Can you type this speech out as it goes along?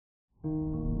Good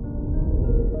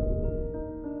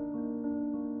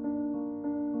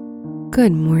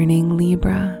morning,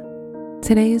 Libra.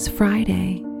 Today is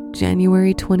Friday,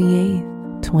 January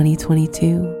 28th,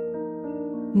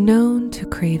 2022. Known to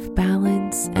crave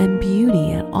balance and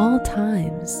beauty at all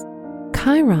times,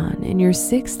 Chiron in your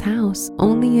 6th house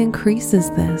only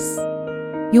increases this.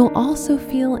 You'll also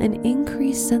feel an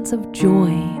increased sense of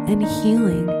joy and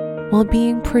healing while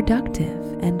being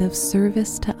productive and of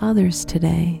service to others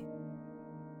today.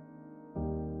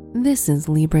 This is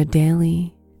Libra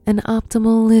Daily, an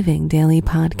optimal living daily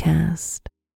podcast.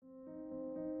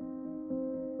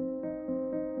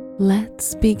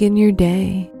 Let's begin your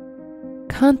day.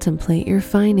 Contemplate your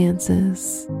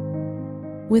finances.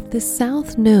 With the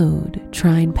South Node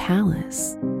trine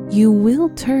Pallas, you will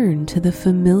turn to the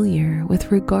familiar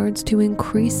with regards to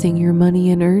increasing your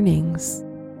money and earnings.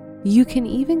 You can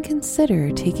even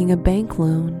consider taking a bank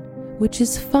loan, which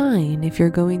is fine if you're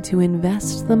going to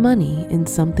invest the money in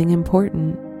something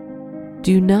important.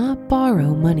 Do not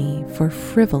borrow money for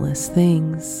frivolous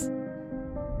things.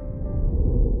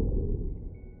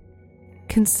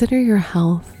 Consider your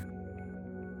health.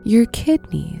 Your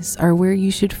kidneys are where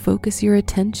you should focus your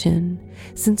attention,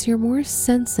 since you're more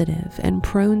sensitive and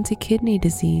prone to kidney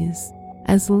disease,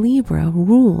 as Libra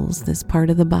rules this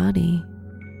part of the body.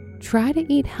 Try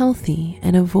to eat healthy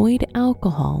and avoid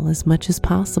alcohol as much as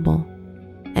possible,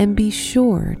 and be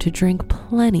sure to drink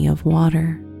plenty of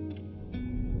water.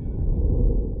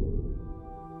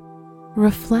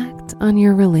 Reflect on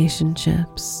your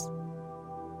relationships.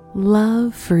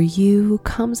 Love for you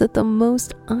comes at the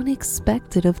most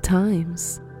unexpected of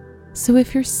times. So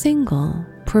if you're single,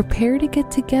 prepare to get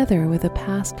together with a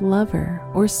past lover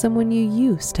or someone you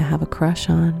used to have a crush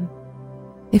on.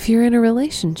 If you're in a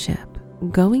relationship,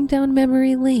 going down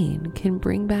memory lane can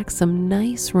bring back some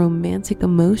nice romantic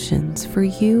emotions for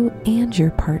you and your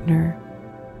partner.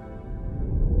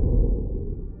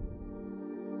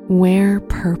 Wear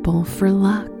purple for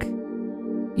luck.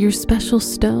 Your special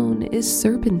stone is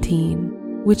serpentine,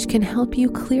 which can help you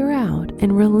clear out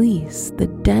and release the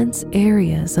dense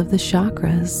areas of the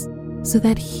chakras so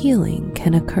that healing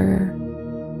can occur.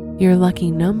 Your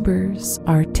lucky numbers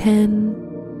are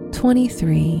 10,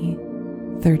 23,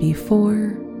 34,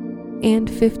 and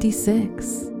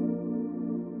 56.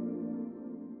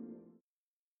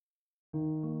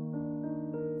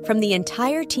 From the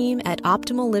entire team at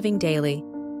Optimal Living Daily,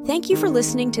 thank you for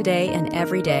listening today and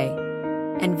every day.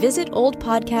 And visit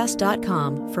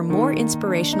oldpodcast.com for more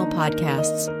inspirational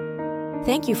podcasts.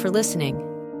 Thank you for listening.